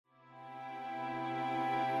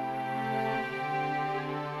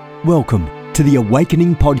Welcome to the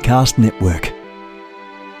Awakening Podcast Network.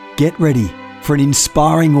 Get ready for an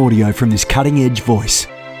inspiring audio from this cutting-edge voice.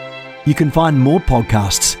 You can find more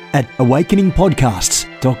podcasts at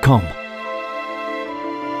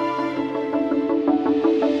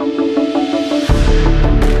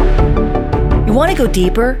awakeningpodcasts.com. You want to go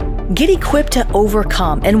deeper? Get equipped to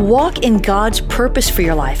overcome and walk in God's purpose for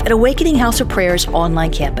your life at Awakening House of Prayer's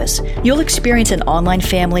online campus. You'll experience an online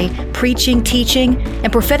family, preaching, teaching,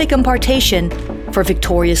 and prophetic impartation for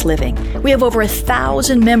victorious living. We have over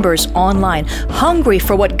 1,000 members online, hungry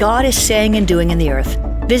for what God is saying and doing in the earth.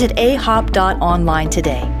 Visit ahop.online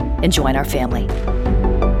today and join our family.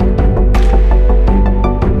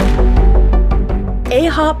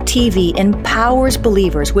 AHOP TV empowers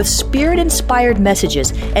believers with Spirit-inspired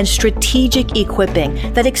messages and strategic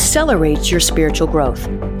equipping that accelerates your spiritual growth.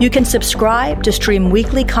 You can subscribe to stream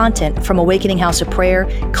weekly content from Awakening House of Prayer,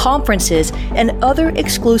 conferences, and other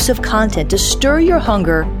exclusive content to stir your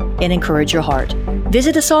hunger and encourage your heart.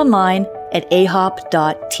 Visit us online at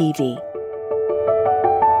ahop.tv.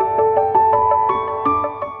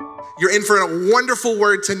 You're in for a wonderful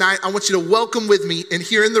word tonight. I want you to welcome with me, and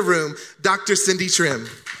here in the room, Dr. Cindy Trimm.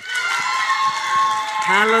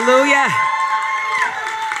 Hallelujah.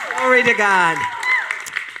 Glory to God.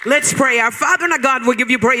 Let's pray. Our Father and our God, we give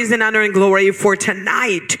you praise and honor and glory for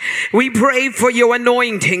tonight. We pray for your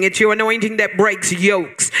anointing. It's your anointing that breaks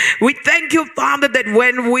yokes. We thank you, Father, that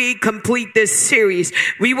when we complete this series,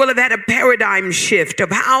 we will have had a paradigm shift of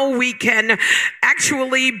how we can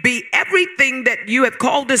actually be everything that you have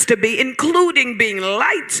called us to be, including being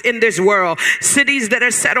lights in this world, cities that are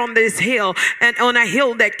set on this hill and on a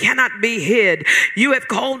hill that cannot be hid. You have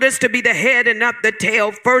called us to be the head and not the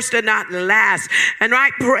tail, first and not last. And I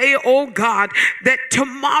pray, oh God, that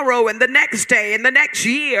tomorrow and the next day and the next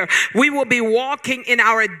year, we will be walking in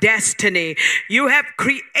our destiny. You have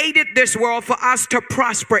created this world for us to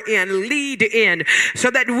prosper in, lead in,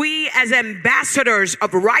 so that we as ambassadors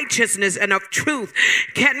of righteousness and of truth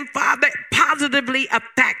can, Father, positively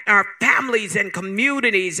affect our families and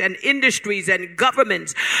communities and industries and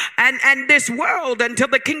governments and this world until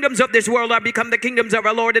the kingdoms of this world are become the kingdoms of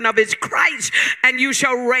our Lord and of his Christ, and you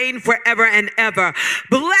shall reign forever and ever.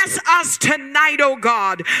 Bless us tonight, oh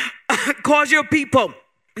God. Cause your people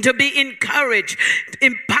to be encouraged.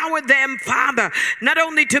 Empower them, Father, not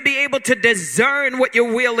only to be able to discern what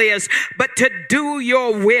your will is, but to do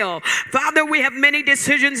your will. Father, we have many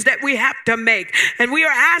decisions that we have to make, and we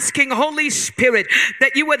are asking, Holy Spirit,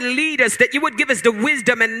 that you would lead us, that you would give us the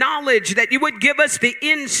wisdom and knowledge, that you would give us the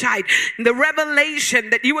insight, the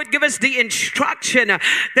revelation, that you would give us the instruction,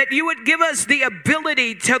 that you would give us the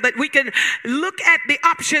ability so that we can look at the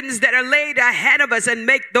options that are laid ahead of us and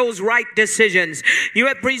make those right decisions. You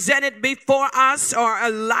have presented before us or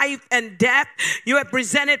a life and death. You have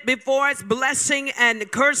presented before us blessing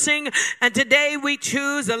and cursing. And today we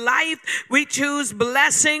choose a life. We choose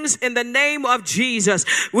blessings in the name of Jesus.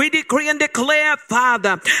 We decree and declare,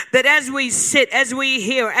 Father, that as we sit, as we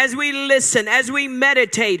hear, as we listen, as we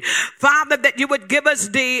meditate, Father, that you would give us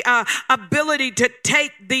the ability to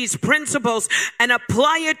take these principles and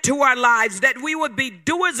apply it to our lives, that we would be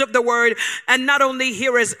doers of the word and not only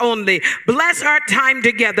hearers only. Bless our time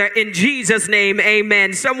together in Jesus' name,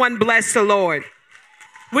 amen. Someone bless the Lord.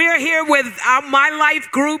 We are here with My Life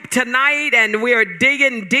group tonight, and we are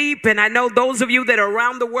digging deep. And I know those of you that are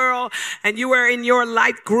around the world and you are in your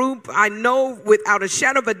life group, I know without a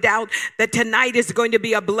shadow of a doubt that tonight is going to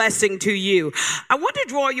be a blessing to you. I want to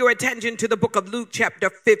draw your attention to the book of Luke chapter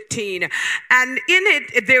 15. And in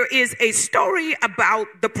it, there is a story about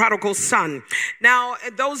the prodigal son. Now,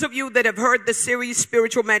 those of you that have heard the series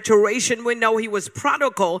Spiritual Maturation, we know he was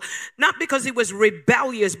prodigal, not because he was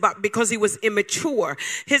rebellious, but because he was immature.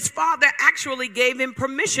 His father actually gave him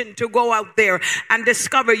permission to go out there and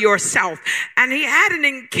discover yourself. And he had an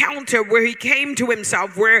encounter where he came to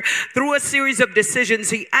himself, where through a series of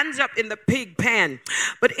decisions, he ends up in the pig pen.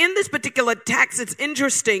 But in this particular text, it's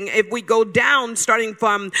interesting if we go down, starting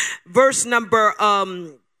from verse number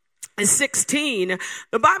 16,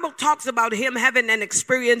 the Bible talks about him having an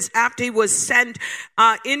experience after he was sent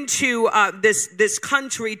into this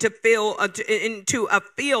country to into a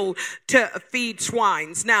field to feed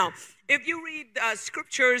swines. Now, if you read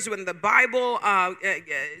scriptures, when the Bible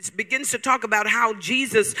begins to talk about how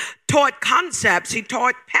Jesus taught concepts, he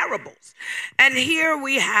taught parables. And here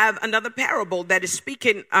we have another parable that is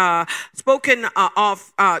spoken of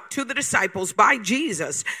to the disciples by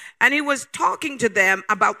Jesus. And he was talking to them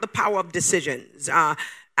about the power of decisions.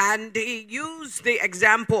 And he used the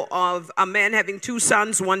example of a man having two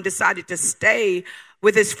sons. One decided to stay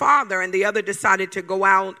with his father, and the other decided to go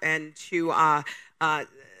out and to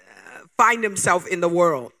find himself in the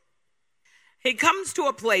world. He comes to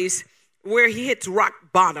a place where he hits rock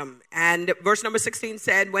bottom. And verse number 16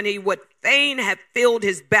 said, when he would fain have filled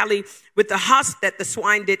his belly with the husk that the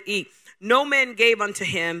swine did eat, no man gave unto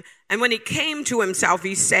him. And when he came to himself,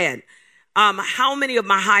 he said, how many of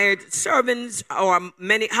my hired servants, or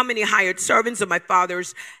how many hired servants of my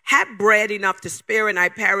father's have bread enough to spare, and I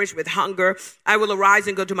perish with hunger? I will arise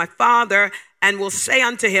and go to my father, and will say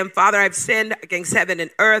unto him, Father, I've sinned against heaven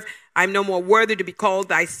and earth. I'm no more worthy to be called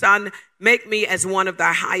thy son. Make me as one of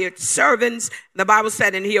thy hired servants. The Bible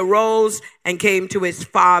said, and he arose and came to his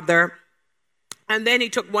father. And then he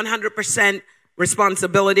took 100%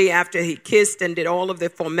 responsibility after he kissed and did all of the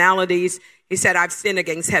formalities. He said, I've sinned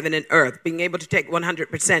against heaven and earth, being able to take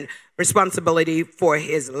 100% responsibility for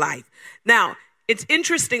his life. Now, it's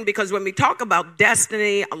interesting because when we talk about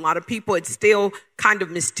destiny, a lot of people, it's still kind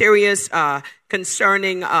of mysterious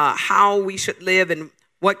concerning how we should live and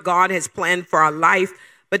what God has planned for our life.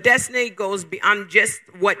 But destiny goes beyond just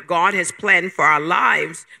what God has planned for our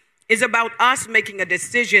lives. It's about us making a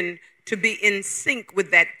decision to be in sync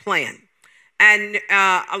with that plan. And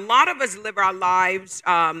a lot of us live our lives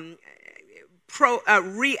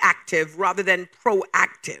reactive rather than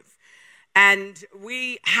proactive. And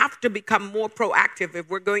we have to become more proactive if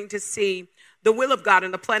we're going to see the will of God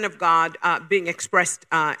and the plan of God being expressed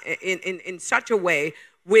in such a way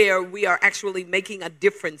where we are actually making a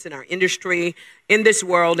difference in our industry, in this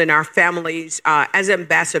world, in our families, as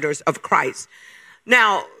ambassadors of Christ.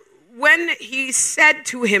 Now, when he said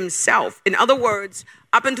to himself, in other words,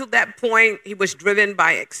 up until that point, he was driven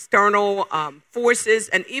by external forces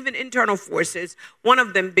and even internal forces, one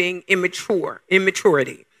of them being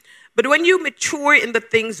immaturity. But when you mature in the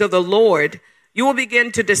things of the Lord, you will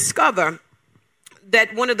begin to discover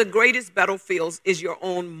that one of the greatest battlefields is your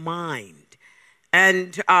own mind.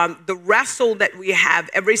 And the wrestle that we have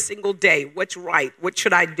every single day, what's right, what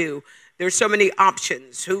should I do? There's so many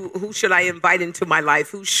options. Who should I invite into my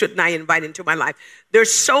life? Who shouldn't I invite into my life?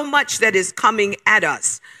 There's so much that is coming at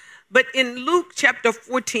us. But in Luke chapter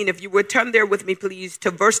 14, if you would turn there with me, please,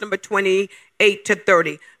 to verse number 28 to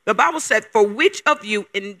 30, the Bible said, for which of you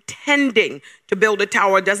intending to build a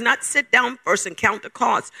tower does not sit down first and count the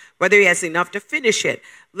cost, whether he has enough to finish it,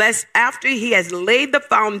 lest after he has laid the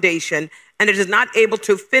foundation and it is not able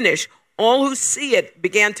to finish, all who see it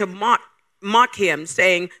began to mock him,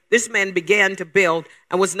 saying, this man began to build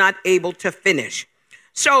and was not able to finish.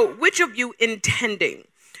 So which of you intending?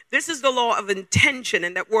 This is the law of intention,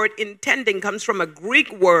 and that word intending comes from a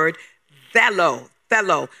Greek word, thelo,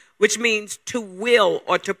 which means to will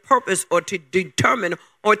or to purpose or to determine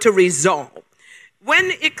or to resolve.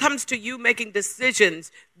 When it comes to you making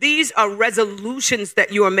decisions, these are resolutions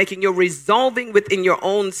that you are making. You're resolving within your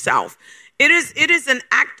own self. It is an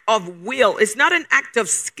act of will. It's not an act of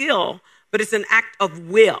skill, but it's an act of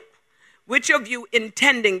will. Which of you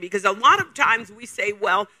intending? Because a lot of times we say,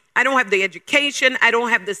 well, I don't have the education, I don't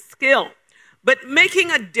have the skill. But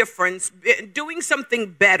making a difference, doing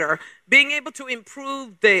something better, being able to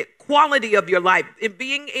improve the quality of your life,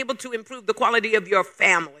 being able to improve the quality of your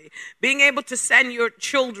family, being able to send your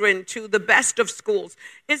children to the best of schools,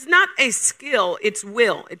 is not a skill, it's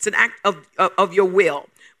will. It's an act of your will.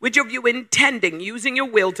 Which of you intending, using your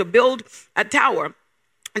will to build a tower,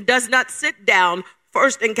 does not sit down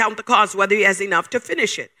first and count the cost, whether he has enough to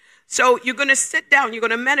finish it. So you're going to sit down, you're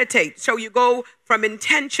going to meditate. So you go from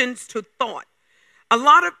intentions to thought. A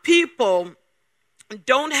lot of people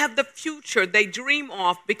don't have the future they dream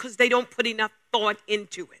of because they don't put enough thought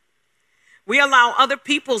into it. We allow other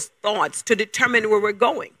people's thoughts to determine where we're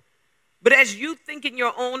going. But as you think in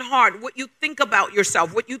your own heart, what you think about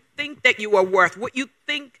yourself, what you think that you are worth, what you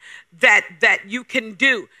think that you can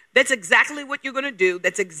do, that's exactly what you're going to do.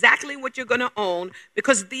 That's exactly what you're going to own,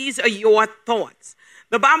 because these are your thoughts.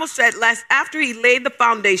 The Bible said, lest after he laid the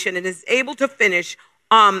foundation and is able to finish,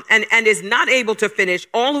 and is not able to finish,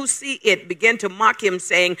 all who see it begin to mock him,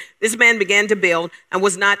 saying, this man began to build and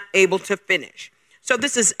was not able to finish. So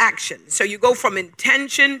this is action. So you go from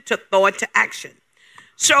intention to thought to action.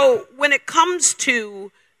 So when it comes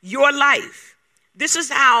to your life, this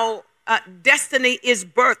is how destiny is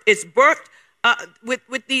birthed. It's birthed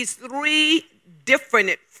with these three different,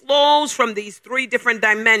 it flows from these three different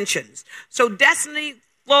dimensions. So destiny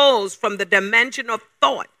flows from the dimension of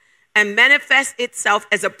thought and manifests itself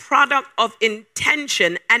as a product of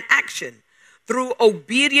intention and action through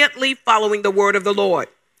obediently following the word of the Lord.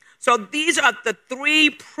 So these are the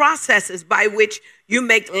three processes by which you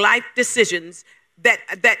make life decisions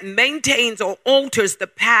that maintains or alters the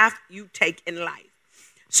path you take in life.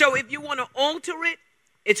 So if you want to alter it,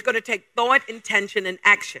 it's going to take thought, intention, and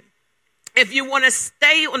action. if you want to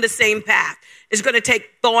stay on the same path, it's going to take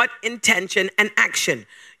thought, intention, and action.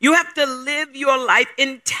 You have to live your life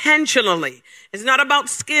intentionally. It's not about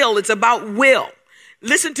skill. It's about will.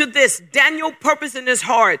 Listen to this. Daniel purposed in his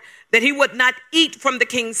heart that he would not eat from the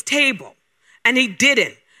king's table, and he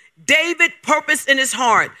didn't. David purposed in his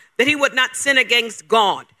heart that he would not sin against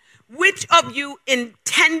God. Which of you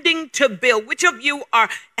intending to build? Which of you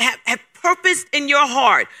have purposed in your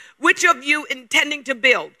heart? Which of you intending to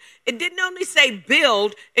build? It didn't only say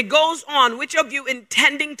build, it goes on. Which of you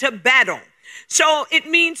intending to battle? So it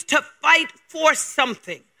means to fight for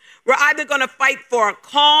something. We're either going to fight for a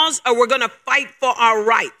cause or we're going to fight for our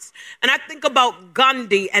rights. And I think about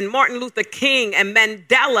Gandhi and Martin Luther King and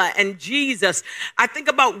Mandela and Jesus. I think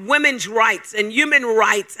about women's rights and human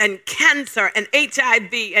rights and cancer and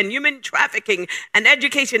HIV and human trafficking and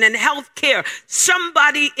education and health care.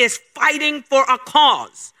 Somebody is fighting for a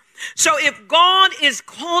cause. So if God is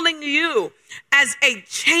calling you as a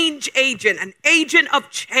change agent, an agent of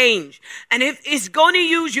change, and if He's going to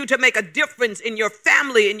use you to make a difference in your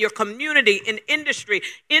family, in your community, in industry,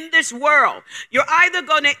 in this world, you're either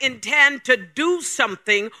going to intend to do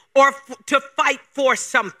something or to fight for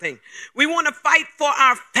something. We want to fight for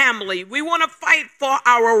our family. We want to fight for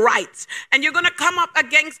our rights. And you're going to come up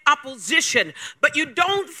against opposition, but you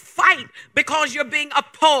don't fight because you're being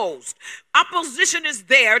opposed. Opposition is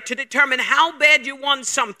there to determine how bad you want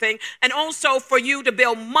something, and also for you to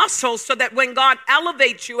build muscle so that when God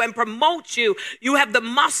elevates you and promotes you, you have the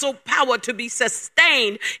muscle power to be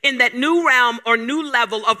sustained in that new realm or new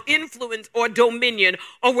level of influence or dominion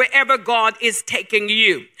or wherever God is taking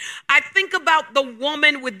you. I think about the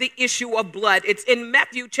woman with the issue of blood. It's in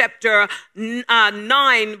Matthew chapter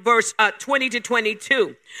 9, verse 20 to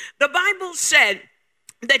 22. The Bible said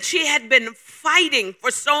that she had been fighting for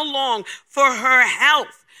so long for her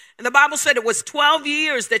health. And the Bible said it was 12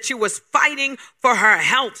 years that she was fighting for her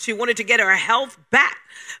health. She wanted to get her health back.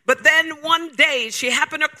 But then one day she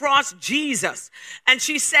happened across Jesus, and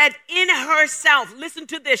she said in herself, listen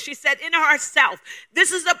to this. She said in herself,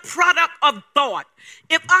 this is a product of thought.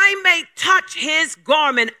 If I may touch his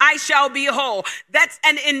garment, I shall be whole. That's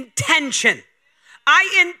an intention.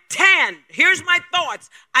 I intend, here's my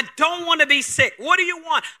thoughts. I don't want to be sick. What do you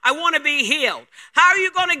want? I want to be healed. How are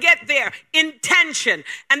you going to get there? Intention.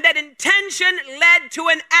 And that intention led to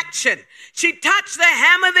an action. She touched the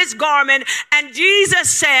hem of his garment, and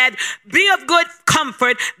Jesus said, be of good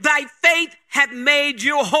comfort. Thy faith have made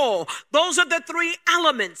you whole. Those are the three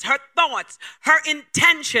elements: her thoughts, her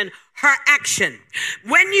intention, her action.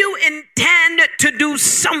 When you intend to do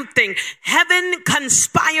something, heaven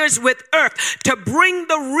conspires with earth to bring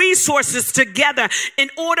the resources together in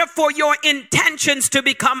order for your intentions to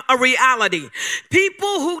become a reality.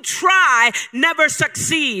 People who try never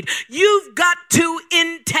succeed. You've got to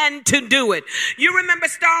intend to do it. You remember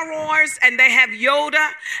Star Wars, and they have Yoda,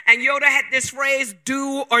 and Yoda had this phrase,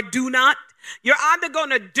 do or do not. You're either going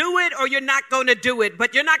to do it or you're not going to do it,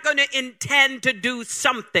 but you're not going to intend to do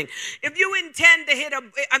something. If you intend to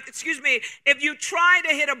if you try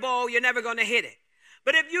to hit a ball, you're never going to hit it.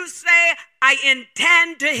 But if you say, I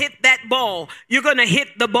intend to hit that ball, you're going to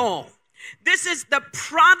hit the ball. This is the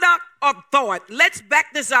product of thought. Let's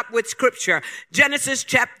back this up with scripture. Genesis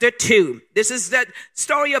chapter 2. This is the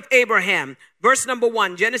story of Abraham. Verse number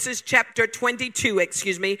 1. Genesis chapter 22,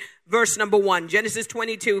 verse number 1. Genesis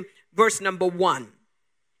 22, verse number 1.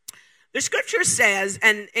 The scripture says,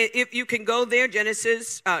 and if you can go there,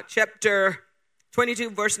 Genesis chapter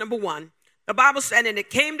 22, verse number 1. The Bible said, and it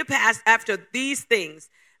came to pass after these things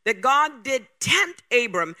that God did tempt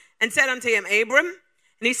Abram and said unto him, Abram,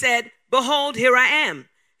 and he said, behold, here I am.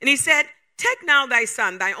 And he said, take now thy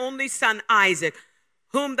son, thy only son Isaac,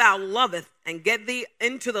 whom thou lovest, and get thee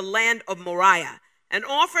into the land of Moriah, and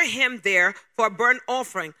offer him there for a burnt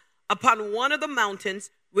offering upon one of the mountains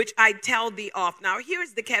which I tell thee of. Now,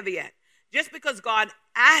 here's the caveat. Just because God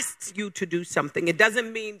asks you to do something, it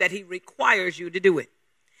doesn't mean that he requires you to do it.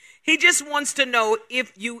 He just wants to know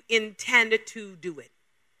if you intend to do it.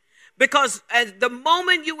 Because at the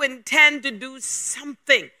moment you intend to do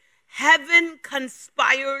something, heaven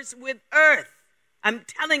conspires with earth. I'm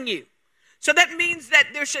telling you. So that means that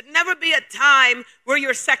there should never be a time where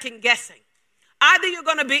you're second guessing. Either you're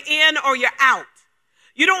going to be in or you're out.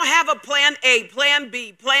 You don't have a plan A, plan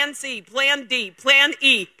B, plan C, plan D, plan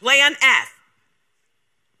E, plan F.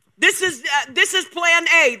 This is plan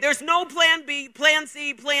A. There's no plan B, plan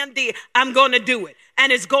C, plan D. I'm going to do it,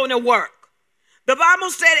 and it's going to work. The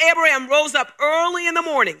Bible said Abraham rose up early in the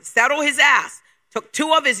morning, saddled his ass, took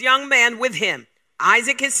two of his young men with him,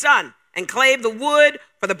 Isaac his son, and clave the wood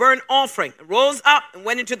for the burnt offering, and rose up and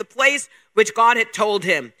went into the place which God had told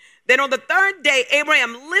him. Then on the third day,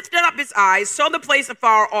 Abraham lifted up his eyes, saw the place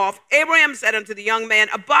afar off. Abraham said unto the young man,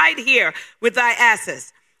 abide here with thy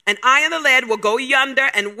asses, and I and the lad will go yonder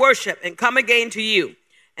and worship and come again to you.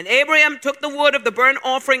 And Abraham took the wood of the burnt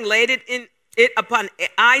offering, laid it upon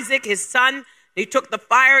Isaac his son. He took the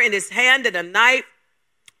fire in his hand and a knife,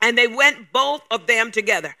 and they went both of them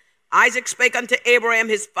together. Isaac spake unto Abraham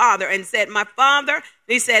his father and said, my father. And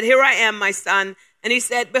he said, here I am, my son. And he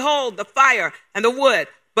said, behold, the fire and the wood,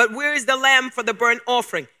 but where is the lamb for the burnt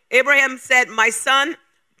offering? Abraham said, my son,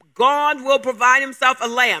 God will provide himself a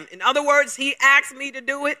lamb. In other words, he asked me to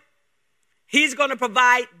do it. He's going to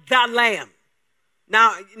provide the lamb.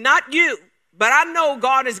 Now, not you, but I know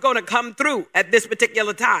God is going to come through at this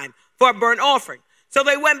particular time for a burnt offering. So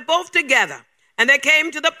they went both together, and they came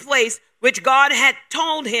to the place which God had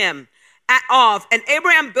told him of. And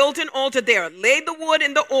Abraham built an altar there, laid the wood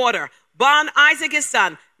in the altar, bound Isaac his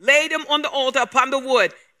son, laid him on the altar upon the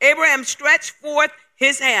wood. Abraham stretched forth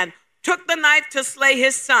his hand, took the knife to slay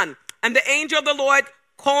his son. And the angel of the Lord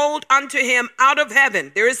called unto him out of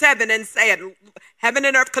heaven. There is heaven, and said, heaven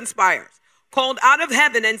and earth conspires. Called out of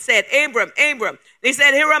heaven and said, Abram, Abram. And he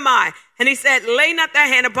said, here am I. And he said, lay not thy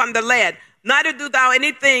hand upon the lad, neither do thou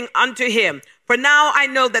anything unto him. For now I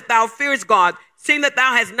know that thou fearest God, seeing that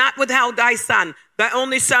thou hast not withheld thy son, thy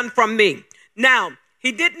only son, from me. Now,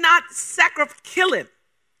 he did not kill him.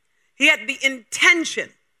 He had the intention.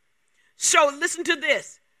 So listen to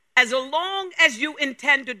this. As long as you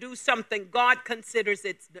intend to do something, God considers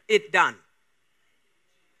it done.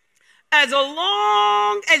 As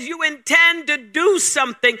long as you intend to do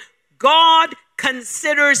something, God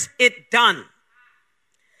considers it done.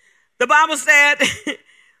 The Bible said,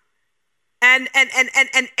 and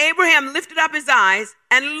Abraham lifted up his eyes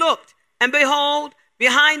and looked, and behold,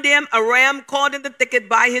 behind him a ram caught in the thicket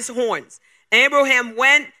by his horns. And Abraham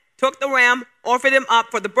went, took the ram, offered him up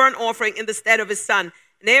for the burnt offering in the stead of his son.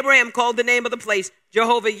 And Abraham called the name of the place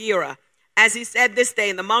Jehovah Jireh. As he said, this day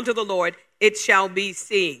in the mount of the Lord, it shall be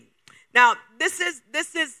seen. Now, this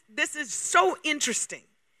is so interesting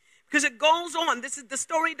because it goes on. The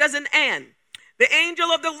story doesn't end. The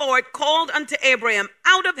angel of the Lord called unto Abraham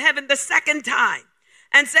out of heaven the second time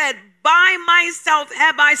and said, by myself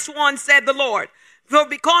have I sworn, said the Lord, for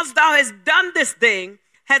because thou hast done this thing,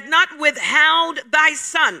 hast not withheld thy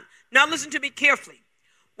son. Now listen to me carefully.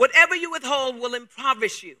 Whatever you withhold will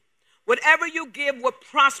impoverish you. Whatever you give will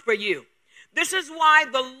prosper you. This is why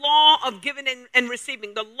the law of giving and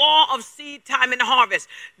receiving, the law of seed time and harvest,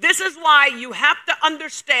 this is why you have to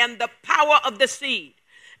understand the power of the seed.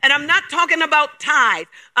 And I'm not talking about tithe.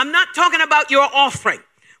 I'm not talking about your offering.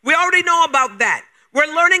 We already know about that.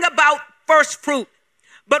 We're learning about first fruit.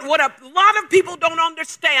 But what a lot of people don't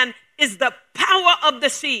understand is the power of the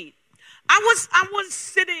seed. I was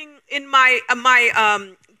sitting in my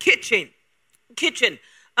kitchen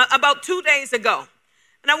about 2 days ago.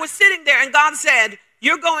 And I was sitting there and God said,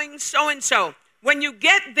 you're going so-and-so. When you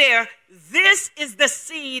get there, this is the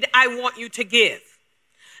seed I want you to give.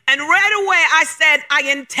 And right away I said,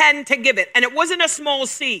 I intend to give it. And it wasn't a small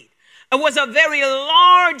seed. It was a very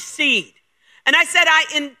large seed. And I said, I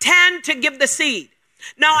intend to give the seed.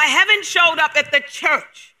 Now I haven't showed up at the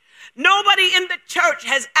church. Nobody in the church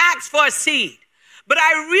has asked for a seed. But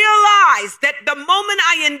I realize that the moment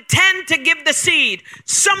I intend to give the seed,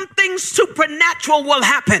 something supernatural will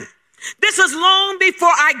happen. This is long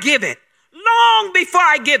before I give it. Long before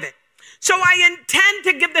I give it. So I intend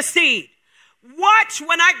to give the seed. Watch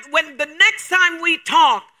when the next time we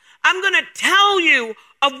talk, I'm going to tell you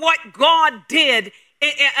of what God did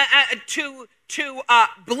to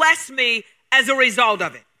bless me as a result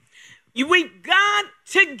of it. We've got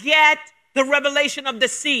to get the revelation of the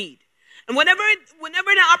seed. And whenever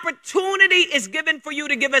an opportunity is given for you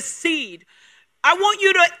to give a seed, I want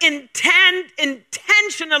you to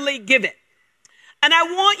intentionally give it. And I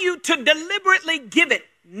want you to deliberately give it,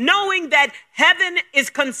 knowing that heaven is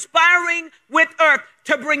conspiring with earth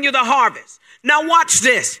to bring you the harvest. Now watch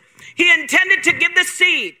this. He intended to give the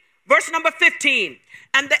seed. Verse number 15.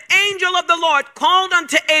 And the angel of the Lord called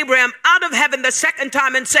unto Abraham out of heaven the second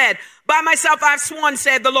time and said, by myself I have sworn,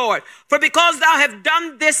 said the Lord, for because thou hast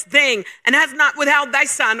done this thing and hast not withheld thy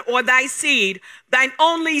son or thy seed, thine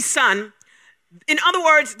only son. In other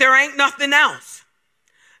words, there ain't nothing else.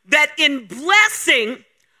 That in blessing,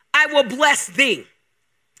 I will bless thee.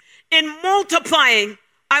 In multiplying,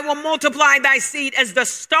 I will multiply thy seed as the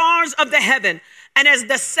stars of the heaven and as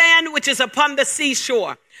the sand which is upon the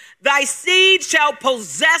seashore. Thy seed shall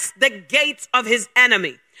possess the gates of his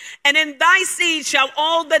enemy. And in thy seed shall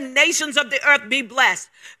all the nations of the earth be blessed,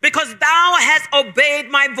 because thou hast obeyed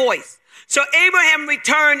my voice. So Abraham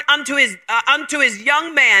returned unto his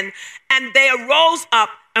young man, and they arose up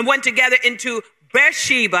and went together into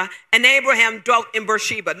Beersheba, and Abraham dwelt in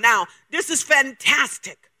Beersheba. Now, this is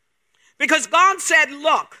fantastic because God said,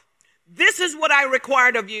 look, this is what I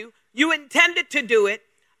required of you. You intended to do it.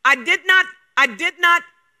 I did not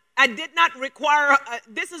require,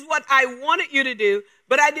 this is what I wanted you to do,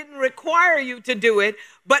 but I didn't require you to do it.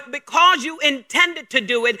 But because you intended to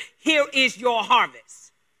do it, here is your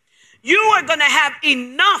harvest. You are going to have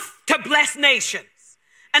enough to bless nations.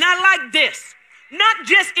 And I like this. Not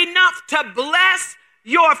just enough to bless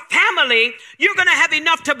your family, you're going to have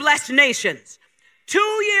enough to bless nations. 3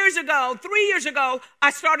 years ago,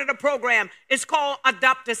 I started a program. It's called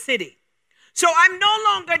Adopt a City. So I'm no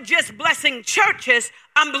longer just blessing churches,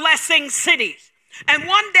 I'm blessing cities. And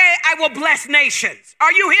one day I will bless nations.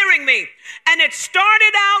 Are you hearing me? And it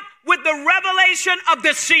started out with the revelation of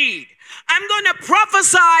the seed. I'm going to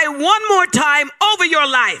prophesy one more time over your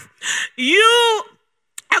life. You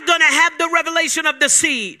are going to have the revelation of the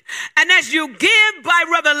seed. And as you give by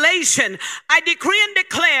revelation, I decree and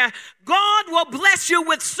declare, God will bless you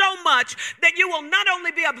with so much that you will not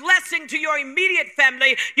only be a blessing to your immediate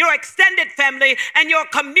family, your extended family, and your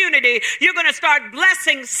community. You're going to start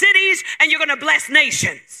blessing cities and you're going to bless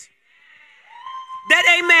nations. That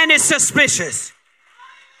amen is suspicious.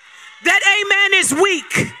 That amen is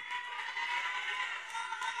weak.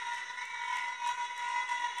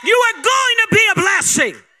 You are going to be a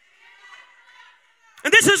blessing.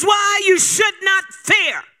 And this is why you should not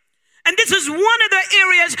fear. And this is one of the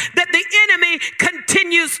areas that the enemy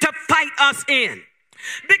continues to fight us in.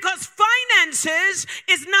 Because finances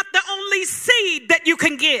is not the only seed that you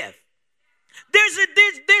can give. There's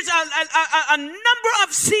a number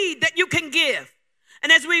of seed that you can give.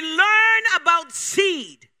 And as we learn about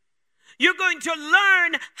seed, you're going to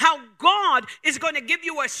learn how God is going to give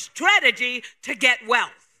you a strategy to get wealth.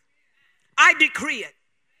 I decree it,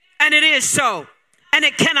 and it is so, and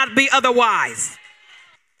it cannot be otherwise.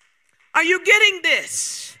 Are you getting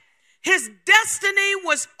this? His destiny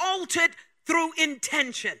was altered through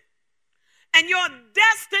intention. And your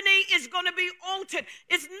destiny is going to be altered.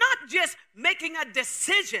 It's not just making a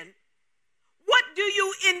decision. What do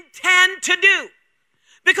you intend to do?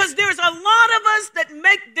 Because there's a lot of us that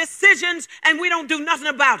make decisions and we don't do nothing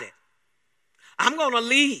about it. I'm going to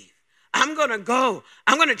leave. I'm going to go.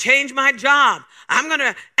 I'm going to change my job.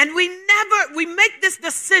 And we make this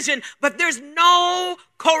decision, but there's no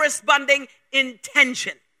corresponding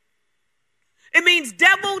intention. It means,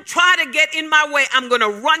 devil, try to get in my way. I'm going to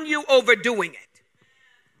run you over doing it.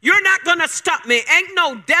 You're not going to stop me. Ain't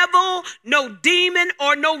no devil, no demon,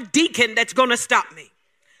 or no deacon that's going to stop me.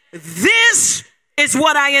 This is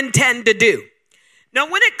what I intend to do.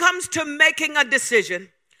 Now, when it comes to making a decision,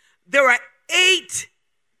 there are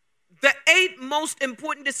the eight most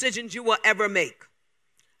important decisions you will ever make.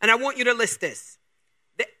 And I want you to list this.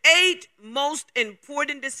 The 8 most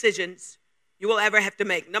important decisions you will ever have to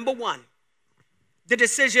make. Number 1, the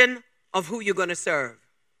decision of who you're going to serve.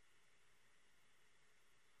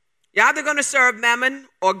 You're either going to serve Mammon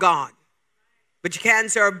or God, but you can't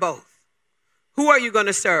serve both. Who are you going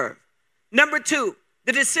to serve? Number 2,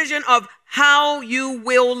 the decision of how you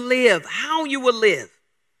will live. How you will live.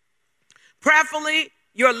 Prayerfully,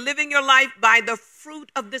 you're living your life by the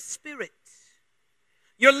fruit of the Spirit.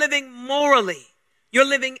 You're living morally. You're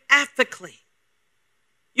living ethically.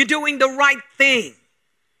 You're doing the right thing.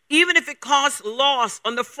 Even if it costs loss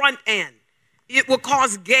on the front end, it will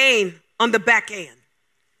cause gain on the back end.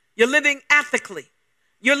 You're living ethically.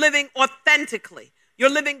 You're living authentically. You're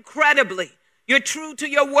living credibly. You're true to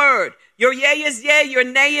your word. Your yea is yea, your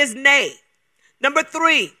nay is nay. Number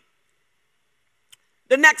 3,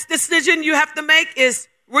 the next decision you have to make is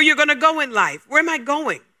where you're going to go in life. Where am I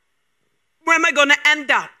going? Where am I going to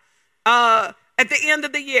end up at the end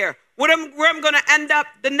of the year? Where I'm going to end up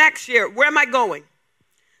the next year? Where am I going?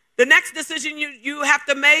 The next decision you have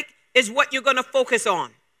to make is what you're going to focus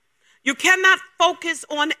on. You cannot focus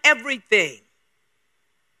on everything.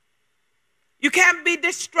 You can't be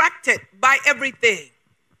distracted by everything.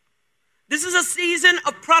 This is a season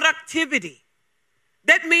of productivity.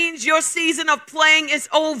 That means your season of playing is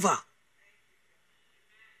over.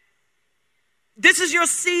 This is your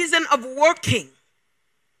season of working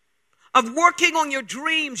on your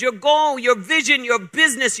dreams, your goal, your vision, your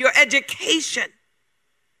business, your education.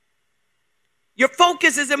 Your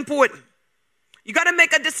focus is important. You got to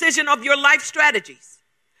make a decision of your life strategies.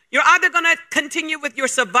 You're either going to continue with your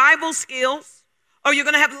survival skills or you're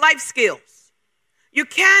going to have life skills. You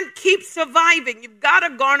can't keep surviving. You've got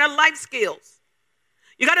to garner life skills.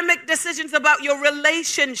 You got to make decisions about your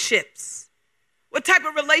relationships. What type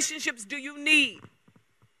of relationships do you need?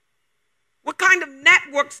 What kind of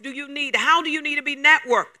networks do you need? How do you need to be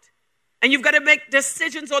networked? And you've got to make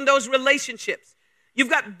decisions on those relationships. You've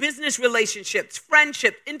got business relationships,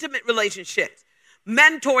 friendship, intimate relationships,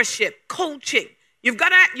 mentorship, coaching. You've got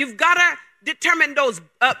to determine those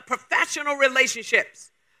professional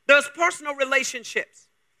relationships, those personal relationships.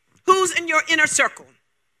 Who's in your inner circle?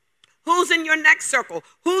 Who's in your next circle?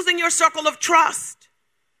 Who's in your circle of trust?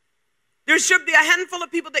 There should be a handful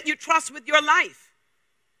of people that you trust with your life.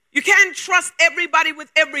 You can't trust everybody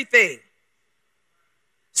with everything.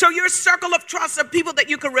 So your circle of trust are people that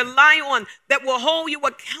you can rely on, that will hold you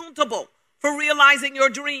accountable for realizing your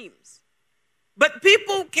dreams. But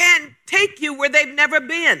people can take you where they've never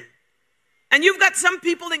been. And you've got some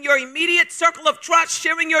people in your immediate circle of trust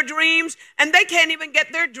sharing your dreams, and they can't even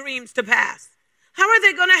get their dreams to pass. How are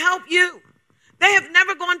they going to help you? They have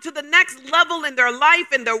never gone to the next level in their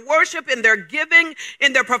life, in their worship, in their giving,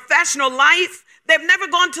 in their professional life. They've never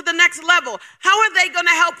gone to the next level. How are they going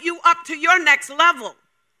to help you up to your next level?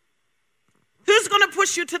 Who's going to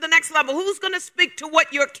push you to the next level? Who's going to speak to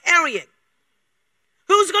what you're carrying?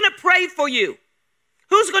 Who's going to pray for you?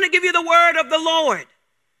 Who's going to give you the word of the Lord?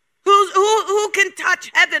 Who can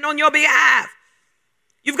touch heaven on your behalf?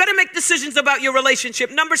 You've got to make decisions about your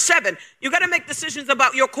relationship. Number 7, you've got to make decisions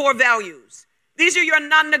about your core values. These are your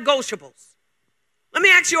non-negotiables. Let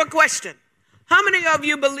me ask you a question. How many of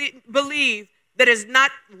you believe that it's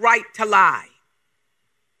not right to lie?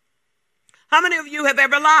 How many of you have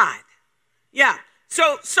ever lied? Yeah.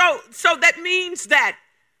 So that means that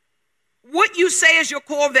what you say is your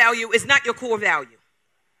core value is not your core value.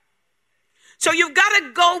 So you've got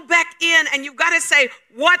to go back in and you've got to say,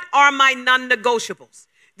 what are my non-negotiables?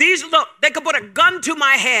 They could put a gun to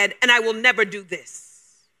my head and I will never do this.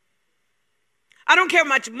 I don't care how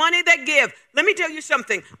much money they give. Let me tell you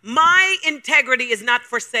something. My integrity is not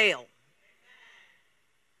for sale.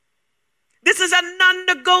 This is a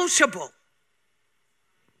non-negotiable.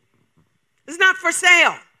 It's not for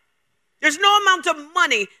sale. There's no amount of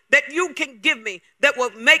money that you can give me that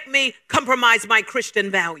will make me compromise my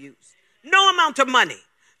Christian values. No amount of money,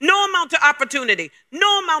 no amount of opportunity,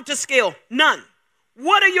 no amount of skill, none.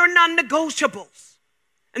 What are your non-negotiables?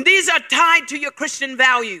 And these are tied to your Christian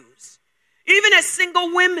values. Even as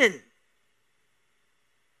single women,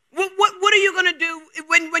 what are you going to do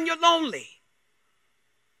when you're lonely?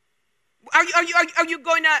 Are you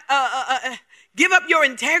going to give up your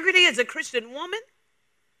integrity as a Christian woman?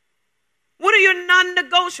 What are your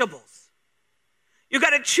non-negotiables? You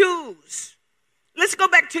got to choose. Let's go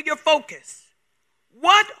back to your focus.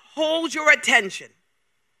 What holds your attention?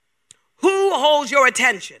 Who holds your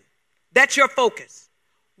attention? That's your focus.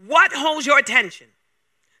 What holds your attention?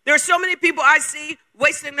 There are so many people I see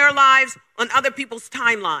wasting their lives on other people's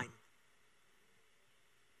timeline.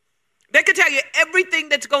 They could tell you everything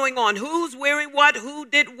that's going on. Who's wearing what, who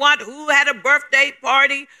did what, who had a birthday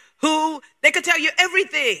party, they could tell you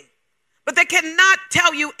everything. But they cannot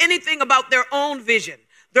tell you anything about their own vision,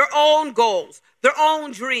 their own goals, their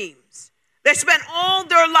own dreams. They spend all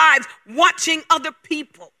their lives watching other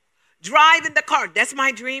people drive in the car. That's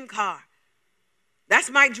my dream car. That's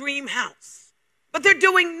my dream house. But they're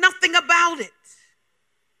doing nothing about it.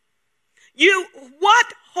 What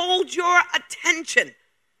holds your attention?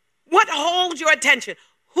 What holds your attention?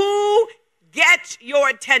 Who gets your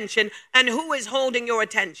attention and who is holding your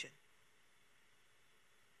attention?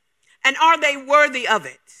 And are they worthy of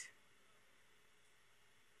it?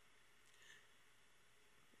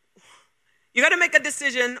 You got to make a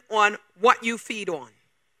decision on what you feed on.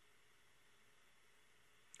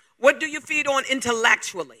 What do you feed on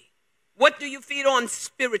intellectually? What do you feed on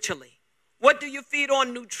spiritually? What do you feed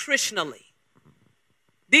on nutritionally?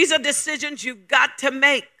 These are decisions you've got to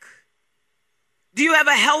make. Do you have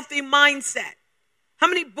a healthy mindset? How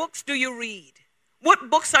many books do you read? What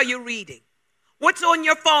books are you reading? What's on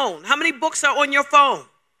your phone? How many books are on your phone?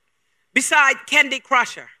 Besides Candy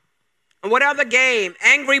Crusher and what other game?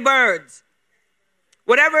 Angry Birds.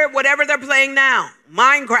 Whatever they're playing now.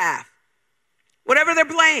 Minecraft. Whatever they're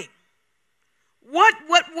playing. What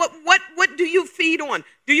do you feed on?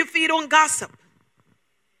 Do you feed on gossip?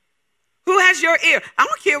 Who has your ear? I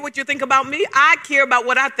don't care what you think about me. I care about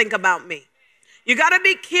what I think about me. You got to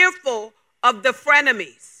be careful of the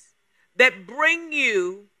frenemies that bring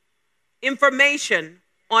you information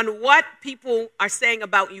on what people are saying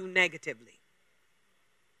about you negatively.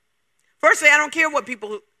 Firstly, I don't care what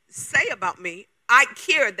people say about me. I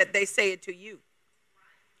care that they say it to you.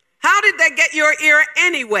 How did they get your ear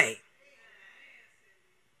anyway?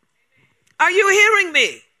 Are you hearing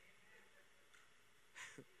me?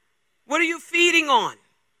 What are you feeding on?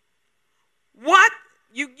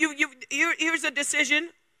 Here's a decision.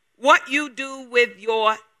 What you do with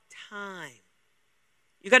your time.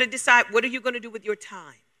 You got to decide, what are you going to do with your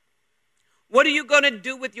time? What are you going to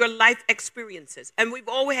do with your life experiences? And we've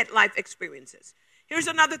all had life experiences. Here's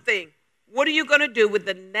another thing. What are you going to do with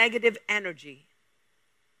the negative energy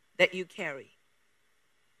that you carry?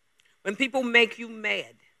 When people make you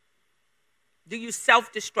mad, do you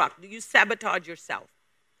self-destruct? Do you sabotage yourself?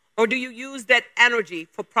 Or do you use that energy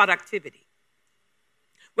for productivity?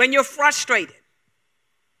 When you're frustrated,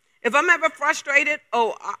 if I'm ever frustrated,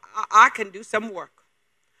 I can do some work.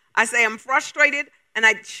 I say I'm frustrated, and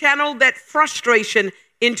I channel that frustration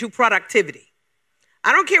into productivity.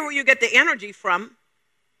 I don't care where you get the energy from.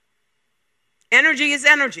 Energy is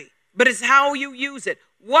energy, but it's how you use it.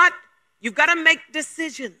 You've got to make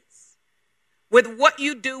decisions with what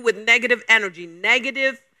you do with negative energy,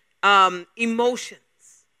 negative emotions.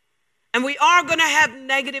 And we are going to have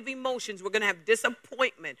negative emotions. We're going to have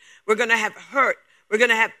disappointment. We're going to have hurt. We're going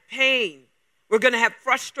to have pain. We're going to have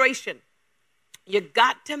frustration. You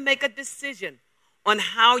got to make a decision on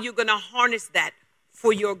how you're going to harness that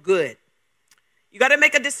for your good. You got to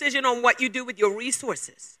make a decision on what you do with your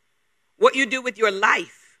resources, what you do with your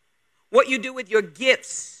life, what you do with your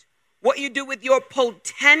gifts, what you do with your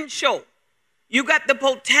potential. You got the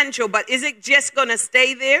potential, but is it just going to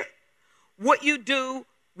stay there? What you do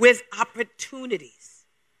with opportunities.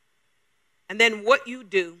 And then what you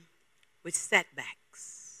do with setbacks.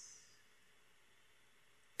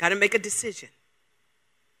 Got to make a decision.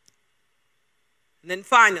 And then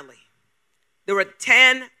finally, there are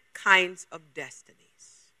 10 kinds of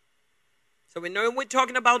destinies. So we know we're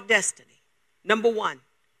talking about destiny. Number 1,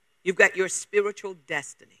 you've got your spiritual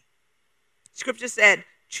destiny. Scripture said,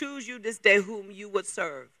 choose you this day whom you would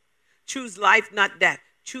serve. Choose life, not death.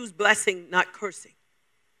 Choose blessing, not cursing.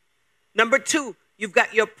 Number 2, you've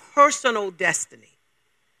got your personal destiny.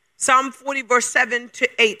 Psalm 40, verse 7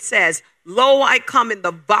 to 8 says, lo, I come in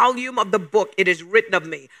the volume of the book. It is written of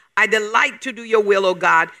me. I delight to do your will, O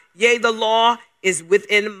God. Yea, the law is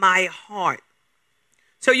within my heart.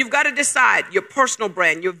 So you've got to decide your personal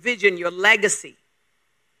brand, your vision, your legacy.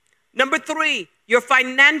 Number 3, your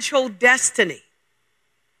financial destiny.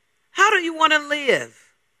 How do you want to live?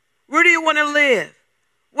 Where do you want to live?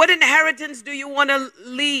 What inheritance do you want to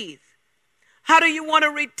leave? How do you want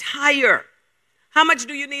to retire? How much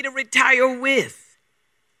do you need to retire with?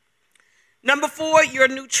 Number 4, your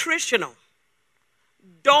nutritional.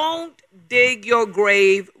 Don't dig your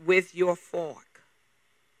grave with your fork.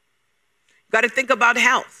 You got to think about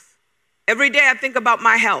health. Every day I think about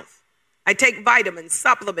my health. I take vitamins,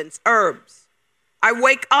 supplements, herbs. I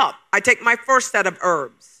wake up, I take my first set of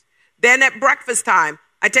herbs. Then at breakfast time,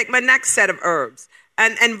 I take my next set of herbs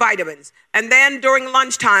and vitamins. And then during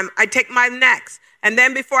lunchtime, I take my next. And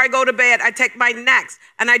then before I go to bed, I take my next.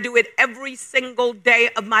 And I do it every single day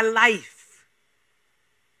of my life.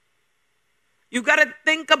 You've got to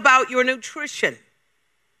think about your nutrition.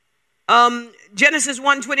 Genesis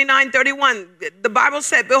 1:29-31, the Bible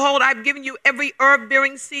said, behold, I've given you every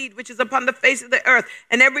herb-bearing seed which is upon the face of the earth,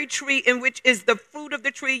 and every tree in which is the fruit of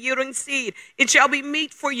the tree yielding seed. It shall be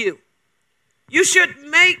meat for you. You should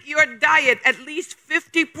make your diet at least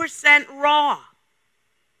 50% raw.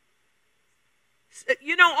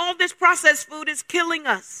 You know, all this processed food is killing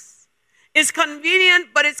us. It's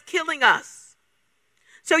convenient, but it's killing us.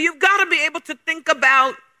 So you've got to be able to think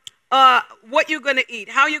about what you're going to eat,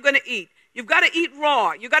 how you're going to eat. You've got to eat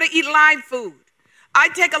raw. You've got to eat live food. I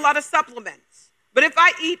take a lot of supplements. But if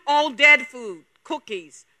I eat all dead food,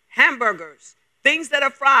 cookies, hamburgers, things that are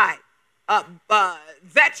fried,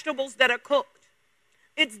 vegetables that are cooked,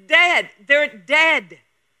 it's dead. They're dead.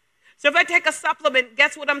 So if I take a supplement,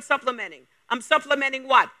 guess what I'm supplementing? I'm supplementing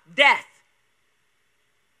what? Death.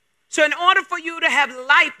 So in order for you to have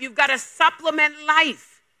life, you've got to supplement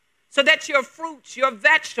life. So that's your fruits, your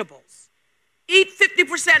vegetables. Eat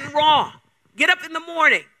 50% raw. Get up in the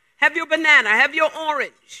morning. Have your banana. Have your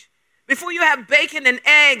orange. Before you have bacon and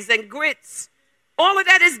eggs and grits. All of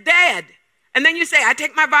that is dead. And then you say, I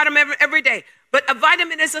take my vitamin every day. But a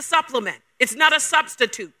vitamin is a supplement. It's not a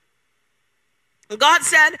substitute. God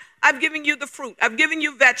said, I've given you the fruit. I've given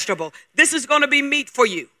you vegetable. This is going to be meat for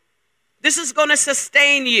you. This is going to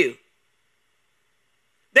sustain you.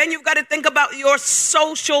 Then you've got to think about your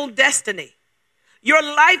social destiny. Your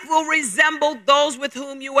life will resemble those with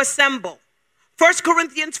whom you assemble. 1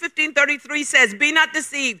 Corinthians 15:33 says, be not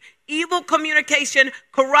deceived. Evil communication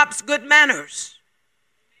corrupts good manners.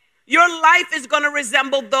 Your life is going to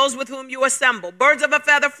resemble those with whom you assemble. Birds of a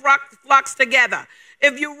feather flocks together.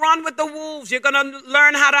 If you run with the wolves, you're going to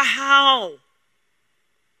learn how to howl.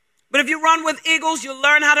 But if you run with eagles, you'll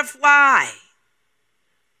learn how to fly.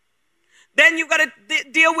 Then you got to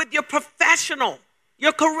deal with your professional,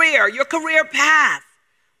 your career path.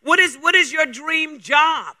 What is your dream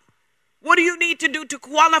job? What do you need to do to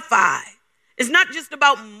qualify? It's not just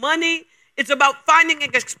about money. It's about finding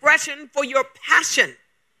an expression for your passion.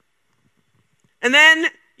 And then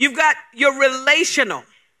you've got your relational.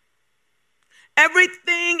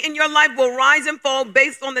 Everything in your life will rise and fall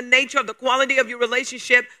based on the nature of the quality of your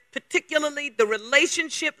relationship, particularly the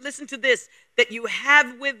relationship, listen to this, that you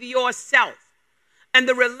have with yourself and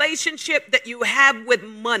the relationship that you have with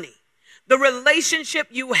money, the relationship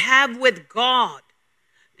you have with God.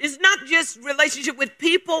 It's not just relationship with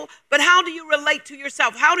people, but how do you relate to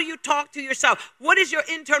yourself? How do you talk to yourself? What is your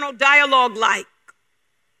internal dialogue like?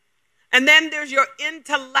 And then there's your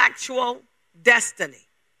intellectual destiny.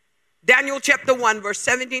 Daniel chapter 1, verse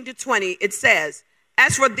 17 to 20, it says,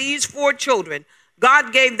 as for these 4 children,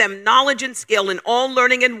 God gave them knowledge and skill in all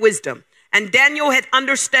learning and wisdom. And Daniel had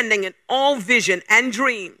understanding in all vision and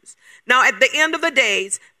dreams. Now, at the end of the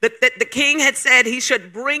days, the king had said he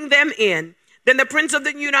should bring them in. Then the prince of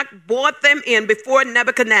the eunuch brought them in before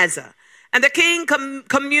Nebuchadnezzar. And the king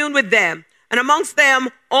communed with them. And amongst them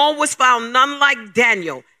all was found none like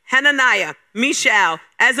Daniel, Hananiah, Mishael,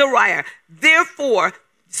 Azariah. Therefore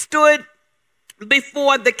stood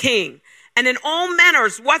before the king. And in all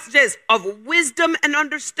manners, watch this, of wisdom and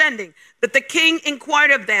understanding, that the king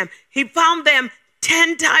inquired of them. He found them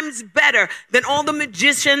 10 times better than all the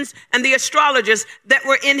magicians and the astrologers that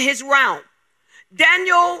were in his realm.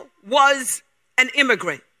 Daniel was an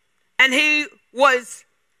immigrant, and he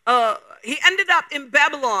ended up in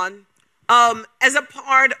Babylon as a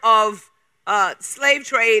part of slave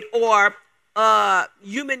trade or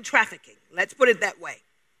human trafficking. Let's put it that way.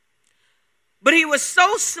 But he was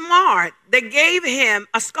so smart, they gave him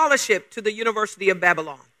a scholarship to the University of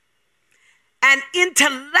Babylon. And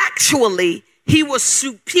intellectually, he was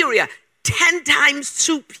superior, 10 times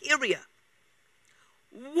superior.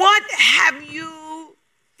 What have you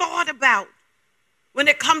thought about when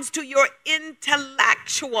it comes to your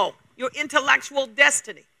intellectual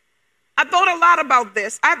destiny? I thought a lot about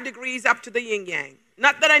this. I have degrees up to the yin yang.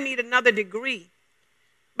 Not that I need another degree,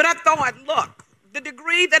 but I thought, look, the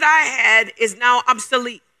degree that I had is now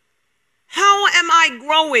obsolete. How am I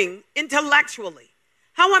growing intellectually?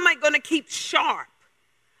 How am I going to keep sharp?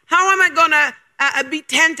 How am I going to be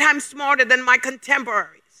 10 times smarter than my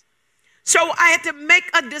contemporaries? So I had to make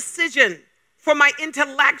a decision for my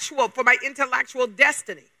intellectual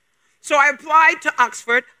destiny. So I applied to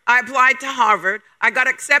Oxford. I applied to Harvard. I got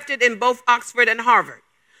accepted in both Oxford and Harvard.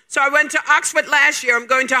 So I went to Oxford last year. I'm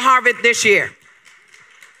going to Harvard this year.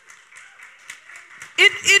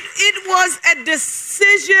 It was a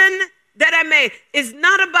decision that I made. It's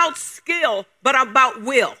not about skill, but about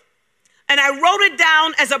will. And I wrote it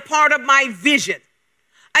down as a part of my vision.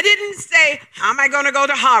 I didn't say, how am I going to go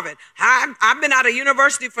to Harvard? I've been out of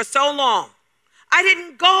university for so long. I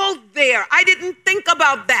didn't go there. I didn't think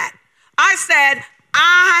about that. I said,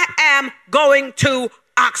 I am going to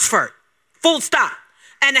Oxford. Full stop.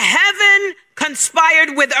 And heaven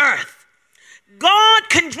conspired with earth. God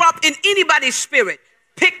can drop in anybody's spirit.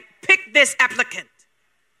 Pick this applicant.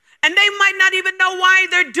 And they might not even know why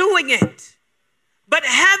they're doing it. But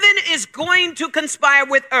heaven is going to conspire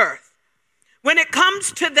with earth. When it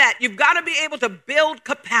comes to that, you've got to be able to build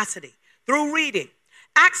capacity through reading.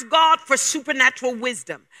 Ask God for supernatural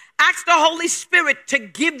wisdom. Ask the Holy Spirit to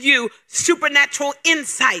give you supernatural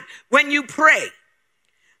insight when you pray.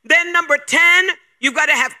 Then number 10, you've got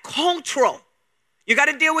to have cultural. You got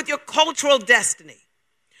to deal with your cultural destiny.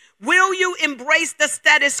 Will you embrace the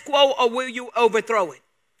status quo or will you overthrow it?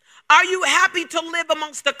 Are you happy to live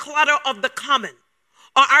amongst the clutter of the common,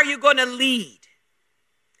 or are you going to lead?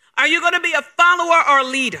 Are you going to be a follower or a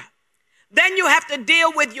leader? Then you have to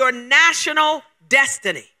deal with your national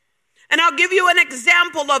destiny. And I'll give you an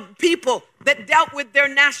example of people that dealt with their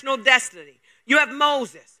national destiny. You have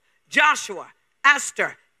Moses, Joshua,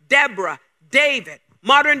 Esther, Deborah, David,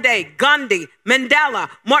 modern day, Gandhi, Mandela,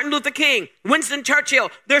 Martin Luther King, Winston Churchill.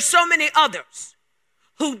 There's so many others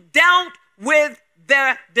who dealt with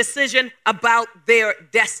their decision about their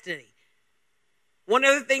destiny. One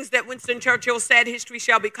of the things that Winston Churchill said, history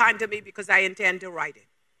shall be kind to me because I intend to write it.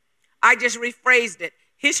 I just rephrased it.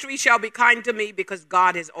 History shall be kind to me because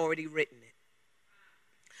God has already written it.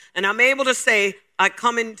 And I'm able to say, I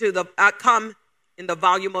come in the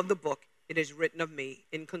volume of the book. It is written of me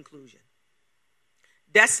in conclusion.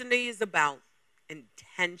 Destiny is about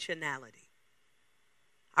intentionality.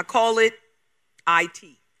 I call it IT.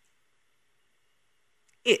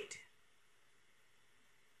 It.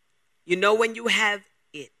 You know when you have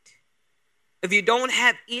it. If you don't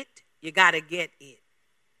have it, you got to get it.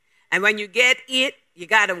 And when you get it, you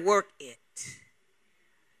got to work it.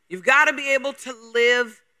 You've got to be able to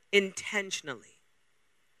live intentionally.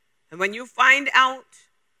 And when you find out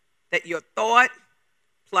that your thought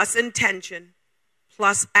plus intention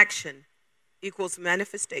plus action equals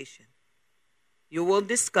manifestation, you will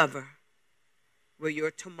discover where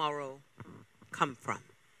your tomorrow come from.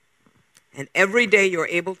 And every day you're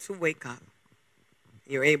able to wake up,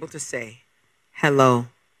 you're able to say, hello,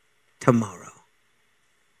 tomorrow.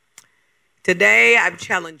 Today I've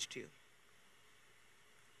challenged you.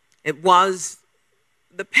 It was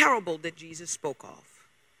the parable that Jesus spoke of,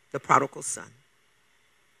 the prodigal son.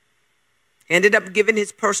 He ended up giving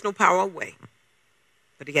his personal power away,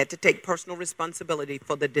 but he had to take personal responsibility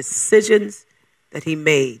for the decisions that he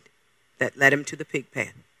made that led him to the pig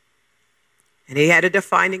pen. And he had a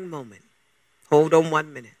defining moment. Hold on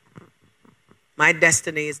 1 minute. My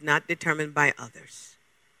destiny is not determined by others,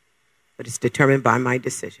 but it's determined by my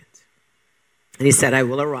decisions. And he said, I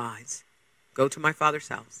will arise, go to my father's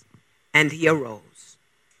house. And he arose.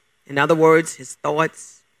 In other words, his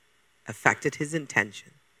thoughts affected his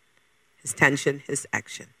intention. His tension, his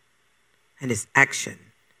action. And his action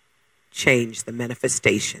changed the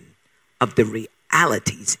manifestation of the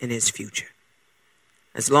realities in his future.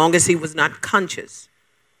 As long as he was not conscious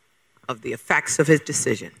of the effects of his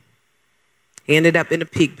decision, he ended up in a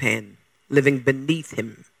pig pen, living beneath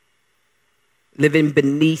him, living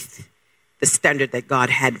beneath the standard that God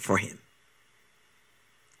had for him.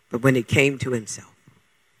 But when he came to himself,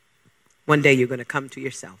 one day you're going to come to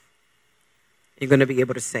yourself. You're going to be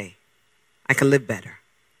able to say, I can live better.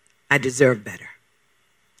 I deserve better.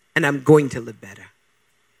 And I'm going to live better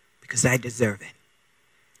because I deserve it.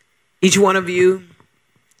 Each one of you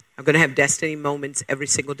are going to have destiny moments every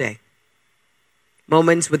single day.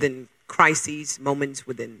 Moments within crises, moments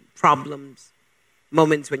within problems,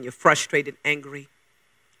 moments when you're frustrated, angry,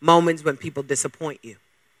 moments when people disappoint you.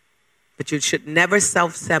 But you should never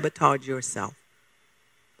self-sabotage yourself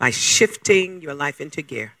by shifting your life into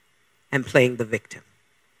gear and playing the victim.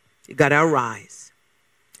 You got to arise.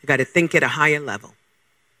 You got to think at a higher level,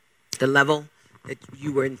 the level that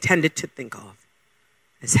you were intended to think of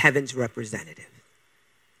as heaven's representative.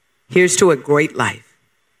 Here's to a great life.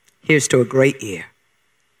 Here's to a great year.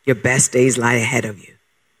 Your best days lie ahead of you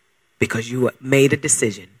because you made a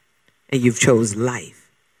decision and you've chose life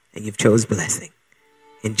and you've chose blessing.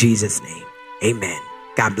 In Jesus' name, amen.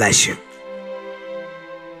 God bless you.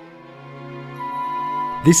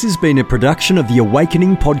 This has been a production of the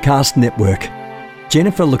Awakening Podcast Network.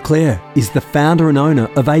 Jennifer LeClaire is the founder and owner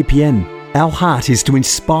of APN. Our heart is to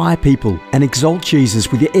inspire people and exalt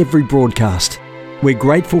Jesus with every broadcast. We're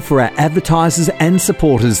grateful for our advertisers and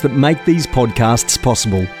supporters that make these podcasts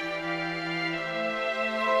possible.